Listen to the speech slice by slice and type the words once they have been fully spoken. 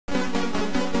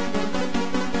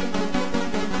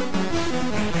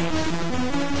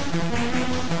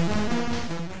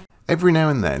Every now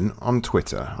and then, on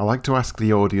Twitter, I like to ask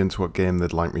the audience what game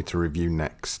they'd like me to review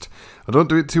next. I don't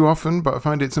do it too often, but I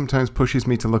find it sometimes pushes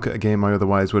me to look at a game I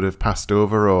otherwise would have passed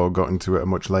over or got into at a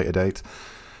much later date.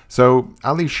 So,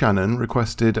 Ali Shannon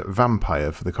requested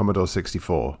Vampire for the Commodore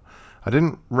 64. I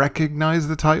didn't recognise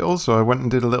the title, so I went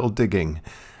and did a little digging.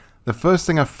 The first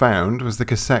thing I found was the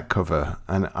cassette cover,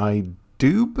 and I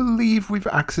do believe we've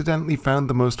accidentally found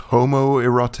the most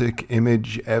homoerotic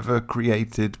image ever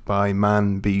created by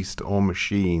man, beast, or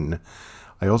machine.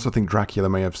 I also think Dracula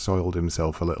may have soiled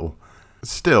himself a little.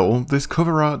 Still, this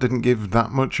cover art didn't give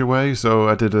that much away, so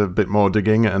I did a bit more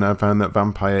digging and I found that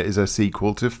Vampire is a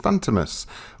sequel to Phantomus,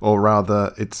 or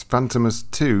rather, it's Phantomus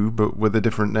 2, but with a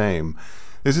different name.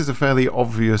 This is a fairly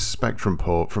obvious Spectrum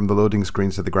port from the loading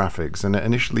screens to the graphics, and it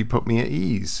initially put me at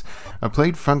ease. I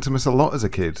played Phantomus a lot as a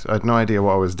kid. I had no idea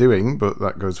what I was doing, but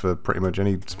that goes for pretty much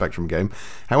any Spectrum game.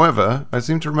 However, I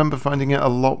seem to remember finding it a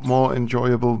lot more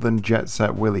enjoyable than Jet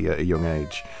Set Willy at a young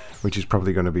age, which is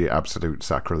probably going to be absolute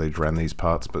sacrilege around these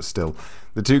parts, but still.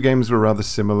 The two games were rather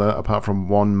similar, apart from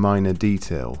one minor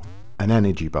detail: an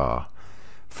energy bar.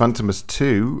 Phantomus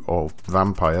 2, or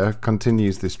Vampire,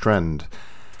 continues this trend.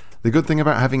 The good thing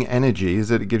about having energy is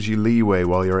that it gives you leeway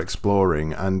while you're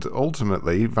exploring, and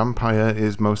ultimately, Vampire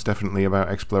is most definitely about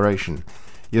exploration.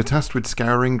 You're tasked with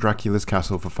scouring Dracula's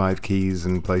castle for 5 keys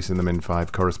and placing them in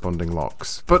 5 corresponding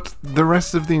locks. But the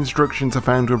rest of the instructions I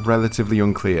found were relatively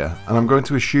unclear, and I'm going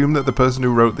to assume that the person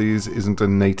who wrote these isn't a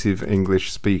native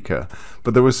English speaker,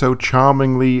 but they were so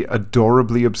charmingly,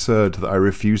 adorably absurd that I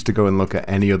refused to go and look at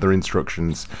any other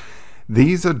instructions.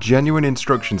 These are genuine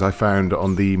instructions I found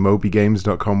on the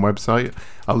mobygames.com website.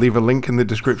 I'll leave a link in the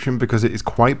description because it is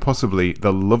quite possibly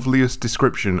the loveliest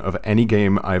description of any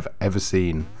game I've ever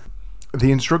seen.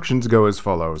 The instructions go as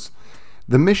follows.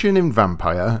 The mission in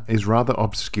Vampire is rather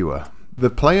obscure. The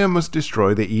player must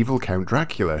destroy the evil Count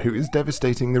Dracula, who is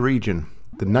devastating the region.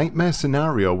 The nightmare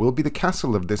scenario will be the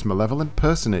castle of this malevolent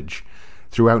personage.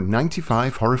 Throughout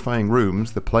 95 horrifying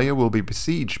rooms, the player will be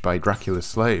besieged by Dracula's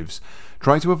slaves.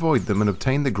 Try to avoid them and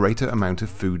obtain the greater amount of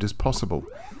food as possible.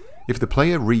 If the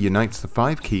player reunites the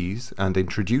 5 keys and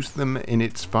introduce them in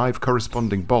its 5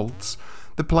 corresponding bolts,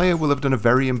 the player will have done a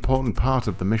very important part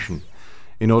of the mission.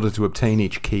 In order to obtain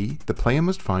each key, the player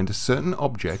must find a certain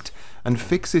object and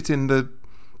fix it in the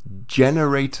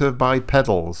generator by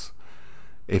pedals.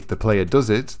 If the player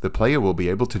does it, the player will be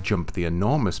able to jump the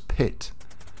enormous pit.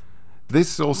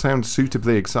 This all sounds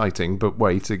suitably exciting, but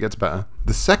wait, it gets better.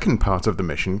 The second part of the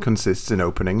mission consists in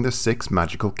opening the 6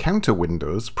 magical counter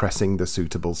windows, pressing the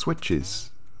suitable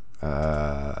switches.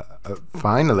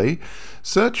 Finally,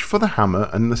 search for the hammer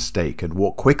and the stake and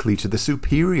walk quickly to the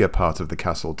superior part of the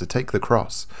castle to take the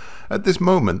cross. At this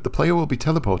moment, the player will be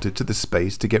teleported to the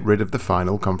space to get rid of the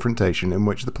final confrontation, in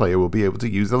which the player will be able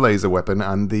to use the laser weapon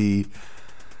and the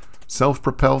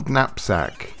self-propelled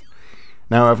knapsack.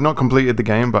 Now, I've not completed the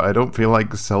game, but I don't feel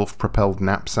like self-propelled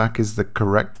knapsack is the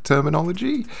correct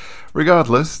terminology.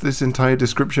 Regardless, this entire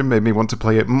description made me want to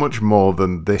play it much more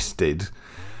than this did.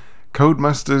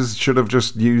 Codemasters should have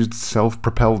just used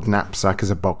self-propelled knapsack as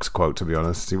a box quote, to be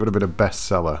honest. It would have been a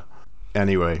bestseller.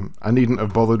 Anyway, I needn't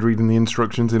have bothered reading the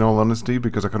instructions in all honesty,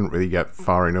 because I couldn't really get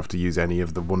far enough to use any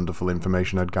of the wonderful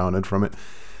information I'd garnered from it.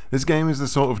 This game is the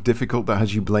sort of difficult that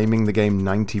has you blaming the game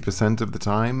 90% of the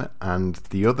time, and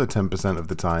the other 10% of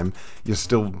the time, you're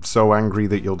still so angry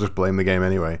that you'll just blame the game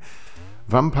anyway.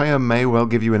 Vampire may well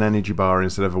give you an energy bar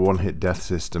instead of a one-hit death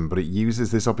system, but it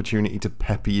uses this opportunity to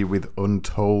pepper you with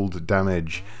untold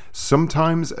damage,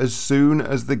 sometimes as soon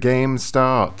as the game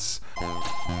starts.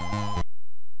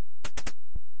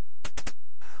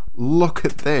 Look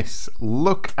at this.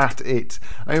 Look at it.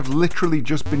 I have literally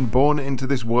just been born into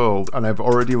this world and I've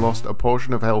already lost a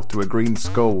portion of health to a green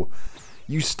skull.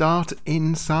 You start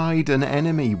inside an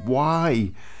enemy.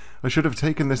 Why? I should have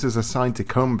taken this as a sign to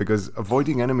come, because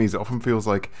avoiding enemies often feels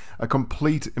like a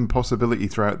complete impossibility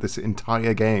throughout this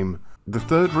entire game. The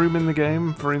third room in the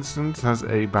game, for instance, has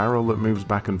a barrel that moves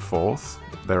back and forth.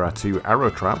 There are 2 arrow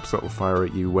traps that will fire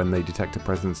at you when they detect a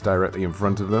presence directly in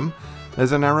front of them.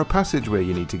 There's a narrow passageway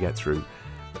you need to get through.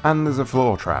 And there's a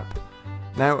floor trap.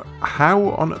 Now, how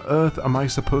on earth am I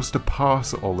supposed to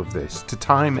pass all of this, to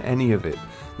time any of it?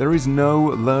 There is no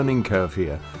learning curve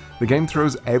here. The game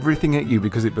throws everything at you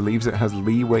because it believes it has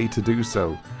leeway to do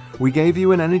so. We gave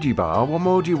you an energy bar, what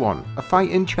more do you want? A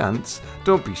fighting chance?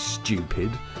 Don't be stupid.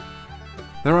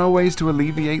 There are ways to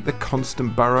alleviate the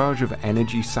constant barrage of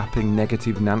energy-sapping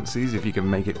negative Nancys, if you can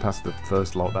make it past the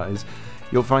first lot, that is.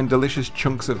 You'll find delicious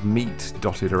chunks of meat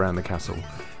dotted around the castle.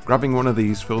 Grabbing one of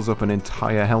these fills up an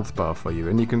entire health bar for you,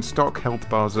 and you can stock health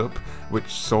bars up, which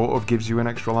sort of gives you an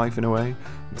extra life in a way.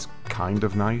 It's kind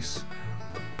of nice.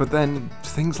 But then,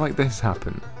 things like this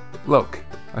happen. Look,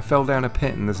 I fell down a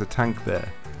pit and there's a tank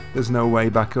there. There's no way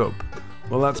back up.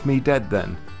 Well, that's me dead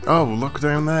then. Oh, look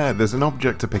down there, there's an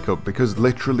object to pick up, because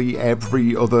literally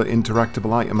every other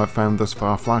interactable item I've found thus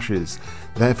far flashes,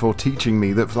 therefore teaching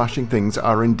me that flashing things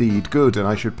are indeed good and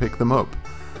I should pick them up.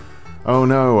 Oh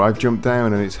no, I've jumped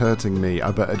down and it's hurting me,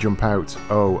 I better jump out.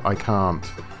 Oh, I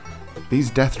can't.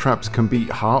 These death traps can be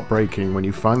heartbreaking when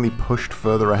you finally pushed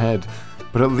further ahead,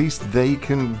 but at least they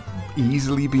can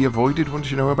easily be avoided once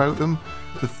you know about them.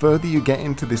 The further you get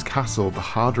into this castle, the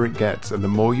harder it gets, and the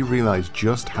more you realise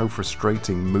just how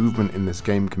frustrating movement in this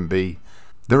game can be.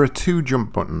 There are two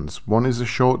jump buttons, one is a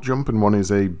short jump and one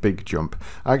is a big jump.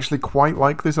 I actually quite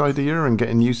like this idea, and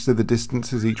getting used to the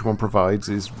distances each one provides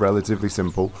is relatively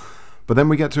simple. But then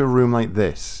we get to a room like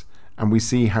this, and we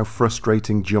see how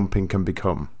frustrating jumping can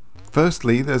become.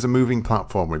 Firstly, there's a moving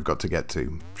platform we've got to get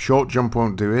to. Short jump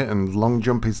won't do it, and long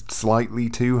jump is slightly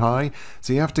too high,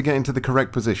 so you have to get into the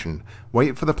correct position,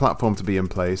 wait for the platform to be in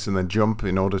place, and then jump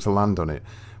in order to land on it.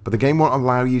 But the game won't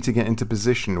allow you to get into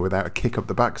position without a kick up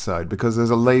the backside, because there's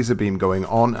a laser beam going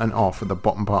on and off at the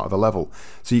bottom part of the level,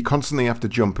 so you constantly have to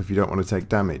jump if you don't want to take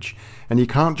damage. And you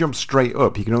can't jump straight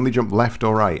up, you can only jump left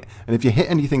or right, and if you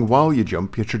hit anything while you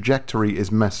jump, your trajectory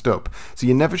is messed up, so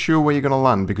you're never sure where you're going to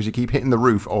land because you keep hitting the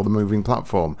roof or the moving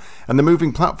platform. And the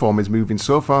moving platform is moving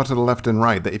so far to the left and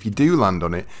right that if you do land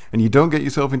on it, and you don't get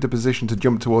yourself into position to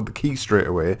jump toward the key straight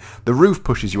away, the roof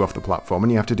pushes you off the platform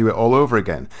and you have to do it all over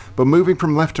again. But moving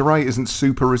from left to right isn't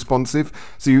super responsive,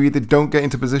 so you either don't get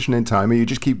into position in time or you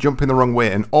just keep jumping the wrong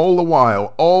way, and all the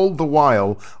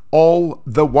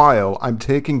while, I'm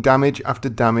taking damage after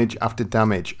damage after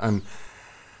damage, and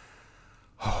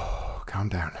calm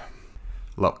down.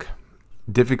 Look,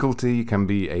 difficulty can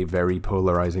be a very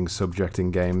polarizing subject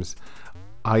in games.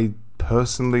 I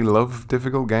personally love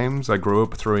difficult games. I grew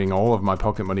up throwing all of my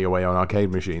pocket money away on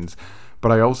arcade machines,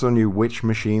 but I also knew which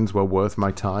machines were worth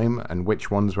my time and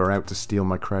which ones were out to steal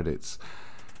my credits.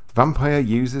 Vampire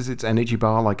uses its energy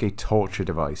bar like a torture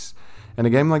device. In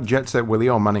a game like Jet Set Willy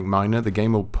or Manic Miner, the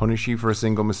game will punish you for a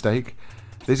single mistake.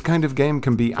 This kind of game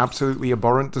can be absolutely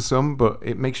abhorrent to some, but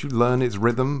it makes you learn its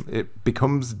rhythm. It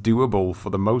becomes doable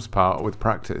for the most part with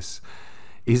practice.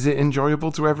 Is it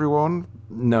enjoyable to everyone?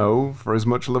 No. For as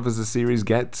much love as the series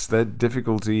gets, their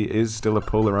difficulty is still a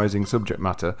polarizing subject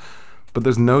matter. But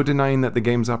there's no denying that the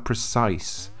games are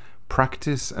precise.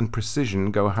 Practice and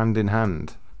precision go hand in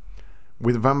hand.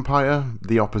 With Vampire,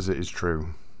 the opposite is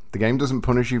true. The game doesn't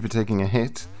punish you for taking a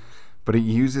hit, but it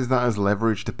uses that as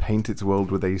leverage to paint its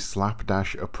world with a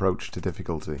slapdash approach to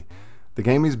difficulty. The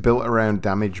game is built around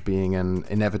damage being an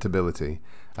inevitability,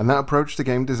 and that approach to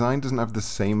game design doesn't have the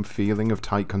same feeling of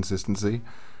tight consistency.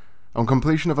 On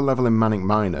completion of a level in Manic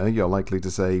Miner, you're likely to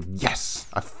say, "Yes,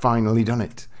 I've finally done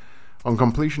it." On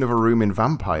completion of a room in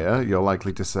Vampire, you're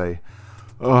likely to say,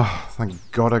 "Oh, thank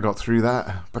God I got through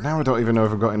that, but now I don't even know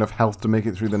if I've got enough health to make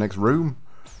it through the next room."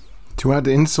 To add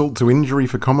insult to injury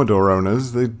for Commodore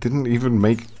owners, they didn't even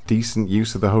make decent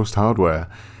use of the host hardware.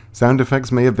 Sound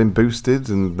effects may have been boosted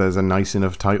and there's a nice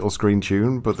enough title screen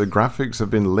tune, but the graphics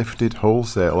have been lifted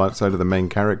wholesale outside of the main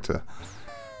character.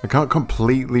 I can't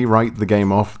completely write the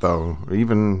game off though,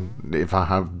 even if I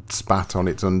have spat on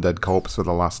its undead corpse for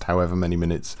the last however many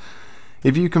minutes.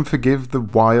 If you can forgive the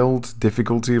wild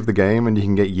difficulty of the game and you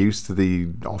can get used to the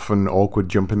often awkward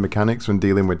jumping mechanics when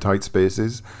dealing with tight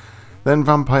spaces, then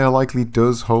Vampire likely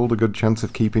does hold a good chance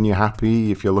of keeping you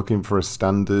happy if you're looking for a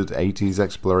standard 80s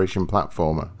exploration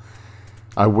platformer.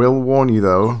 I will warn you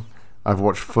though, I've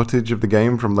watched footage of the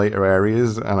game from later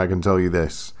areas and I can tell you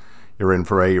this, you're in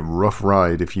for a rough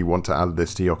ride if you want to add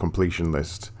this to your completion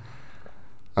list.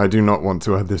 I do not want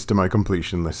to add this to my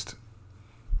completion list.